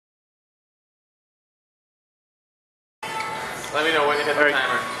Let me know when you hit the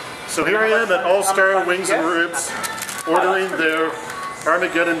timer. So here I am at All Star Wings and Ribs, ordering their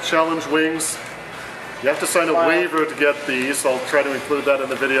Armageddon Challenge wings. You have to sign a waiver to get these. I'll try to include that in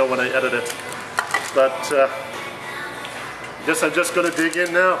the video when I edit it. But I guess I'm just going to dig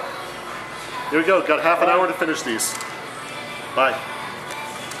in now. Here we go. Got half an hour to finish these. Bye.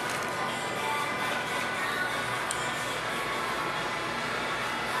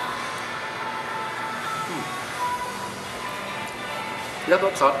 Yeah,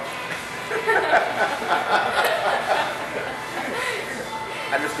 that's hot.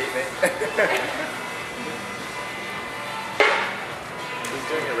 Understatement. He's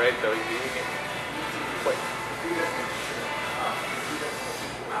doing it right though, he's eating it quick.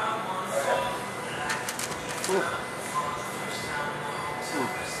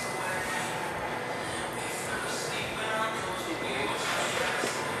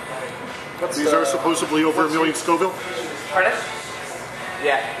 These are supposedly over 1 million Scoville. Pardon?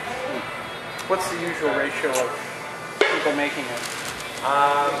 Yeah. What's the usual ratio of people making it?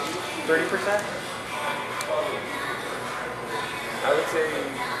 30%? I would say,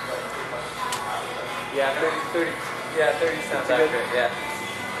 yeah, 30 sounds accurate, yeah.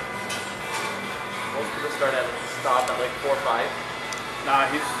 Most people stop at like 4 or 5. Nah,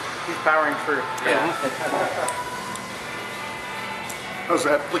 he's powering through. Yeah. How's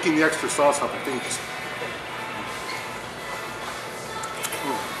that? Flicking the extra sauce off the fingers.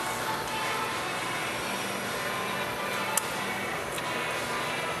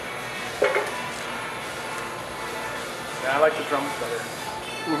 Yeah, I like the drums better.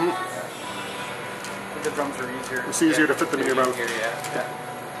 I think the drums are easier. It's easier to fit them in your mouth. Yeah.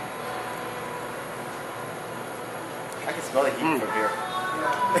 I can smell the heat from here.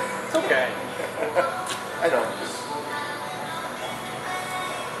 It's okay. I know.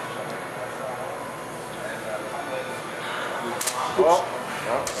 Well,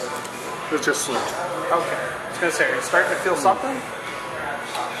 It's just slipped. okay. I was gonna say, are you starting to feel something?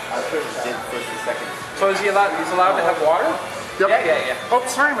 I could have did first and second. So is he allowed? He's allowed to have water? Yep. Yeah. Oh,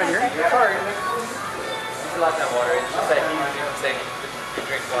 sorry, my dear. Sorry. He's allowed to have water. It's just that he's saying he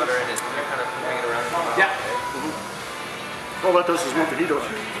drinks water and you're kind of moving it around. Yeah. All that does is move the heat up.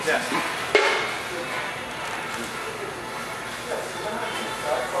 Yeah.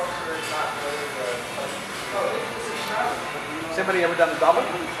 Has anybody ever done a double?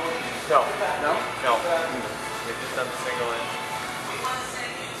 No. No? No. We've just done the single in.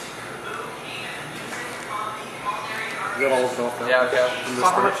 You got all of it off now. Yeah, okay. So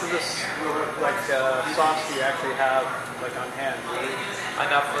how much of this sauce do you actually have on hand?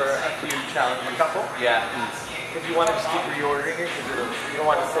 Enough for a few challenges. A couple? Yeah. If you want to just keep reordering it, because you don't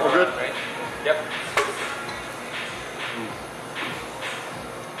want to sit We're good? around, right? Yep.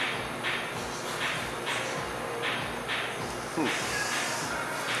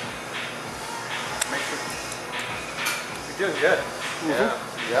 You're doing good.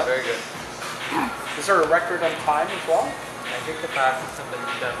 Yeah. Very good. Is there a record on time as well? I think the fastest something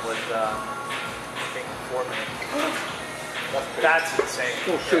we've done was, I think 4 minutes. That's insane.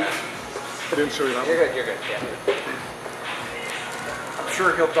 Oh shoot. I didn't show you that one. You're good, yeah. I'm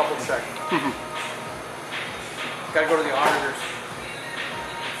sure he'll double check. Gotta go to the auditors.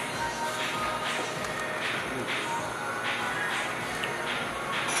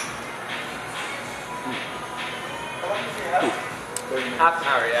 Half an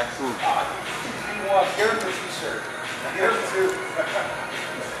hour, yeah.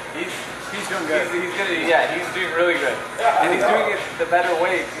 He's doing good. He's doing really good. And he's doing it the better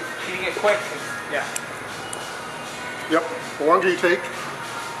way. He's eating it quick. Yeah. Yep. The longer you take. Hey,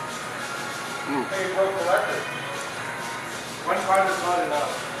 pro collector. One pound is not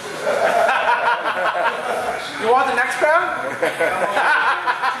enough. You want the next pound? 2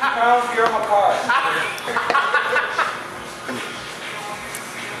 pounds, give him a card.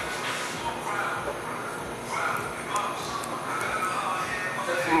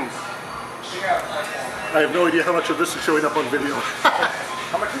 I have no idea how much of this is showing up on video.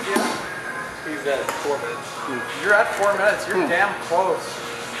 How much is he at? He's at 4 minutes. You're at 4 minutes. You're damn close.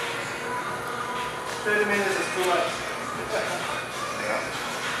 30 minutes is too much.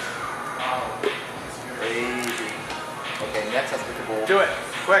 Crazy. Okay, next let's get the bowl. Do it.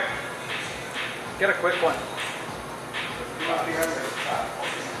 Quick. Get a quick one.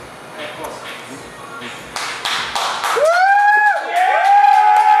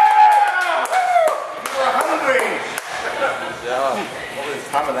 What was the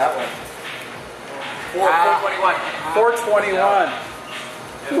time of that one? 4:21. 421.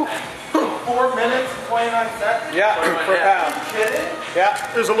 4 minutes and 29 seconds? Yeah, per pound. Are you kidding? Yeah.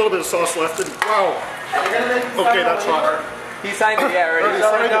 There's a little bit of sauce left. Wow. You're gonna make me Okay, sound that's like hot. He signed it, yeah, already. It's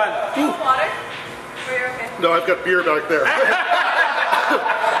already done. Water? Were you okay? No, I've got beer back there.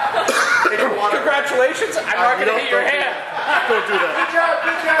 Congratulations. I'm not going to hit your hand. Don't do that. Good job,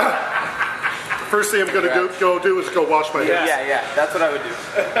 good job. First thing I'm going to go do is go wash my hands. Yeah, that's what I would do.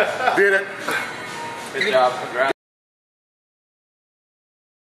 Did it. Good job. Congrats.